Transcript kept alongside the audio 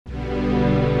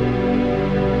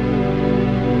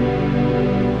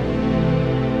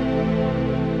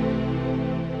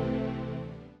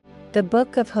The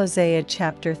book of Hosea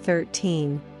chapter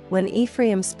 13. When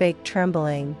Ephraim spake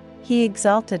trembling, he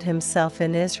exalted himself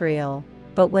in Israel,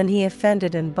 but when he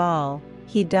offended in Baal,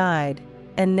 he died.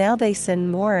 And now they sin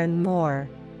more and more,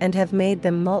 and have made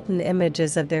them molten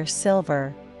images of their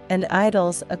silver, and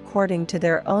idols according to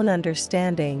their own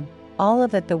understanding, all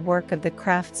of it the work of the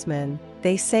craftsman.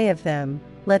 They say of them,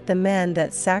 Let the men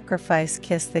that sacrifice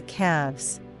kiss the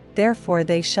calves, therefore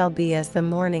they shall be as the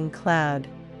morning cloud,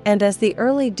 and as the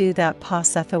early dew that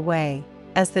passeth away,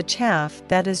 as the chaff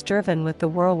that is driven with the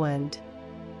whirlwind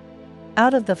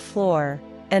out of the floor,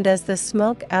 and as the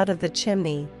smoke out of the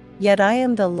chimney. Yet I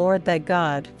am the Lord thy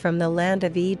God from the land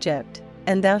of Egypt,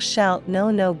 and thou shalt know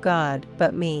no God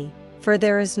but me, for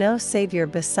there is no Saviour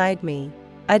beside me.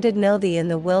 I did know thee in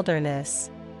the wilderness,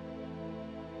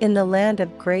 in the land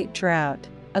of great drought.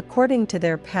 According to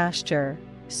their pasture,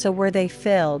 so were they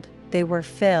filled,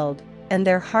 and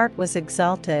their heart was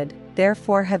exalted,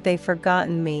 therefore have they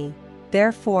forgotten me.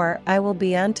 Therefore I will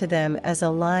be unto them as a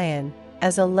lion,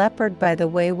 as a leopard by the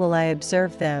way will I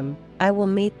observe them. I will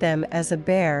meet them as a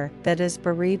bear that is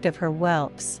bereaved of her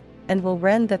whelps, and will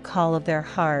rend the caul of their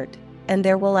heart, and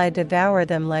there will I devour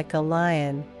them like a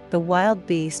lion. The wild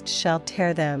beast shall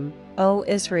tear them. O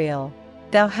Israel,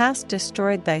 thou hast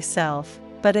destroyed thyself,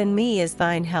 but in me is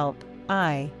thine help.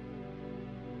 I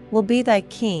will be thy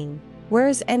king. Where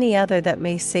is any other that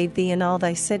may save thee in all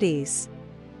thy cities?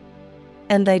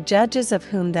 And thy judges of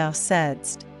whom thou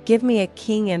saidst, Give me a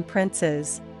king and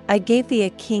princes, I gave thee a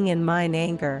king in mine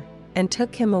anger, and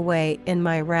took him away in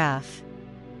my wrath.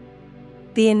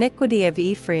 The iniquity of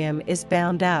Ephraim is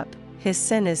bound up, his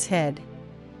sin is hid.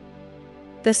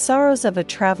 The sorrows of a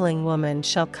traveling woman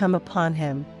shall come upon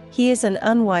him. He is an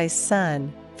unwise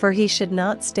son, for he should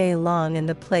not stay long in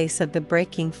the place of the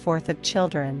breaking forth of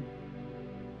children.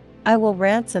 I will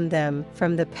ransom them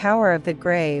from the power of the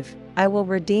grave, I will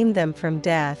redeem them from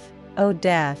death. O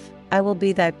death, I will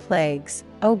be thy plagues,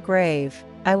 O grave,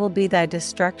 I will be thy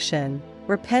destruction.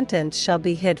 Repentance shall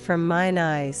be hid from mine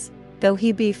eyes, though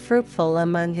he be fruitful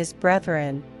among his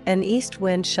brethren. An east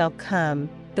wind shall come,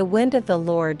 the wind of the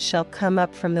Lord shall come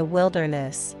up from the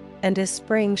wilderness, and his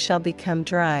spring shall become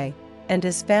dry, and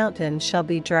his fountain shall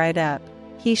be dried up.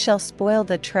 He shall spoil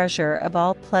the treasure of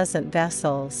all pleasant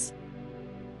vessels.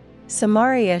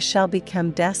 Samaria shall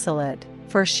become desolate,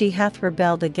 for she hath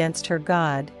rebelled against her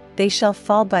God. They shall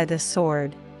fall by the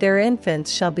sword, their infants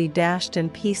shall be dashed in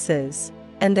pieces,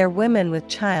 and their women with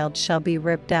child shall be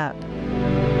ripped up.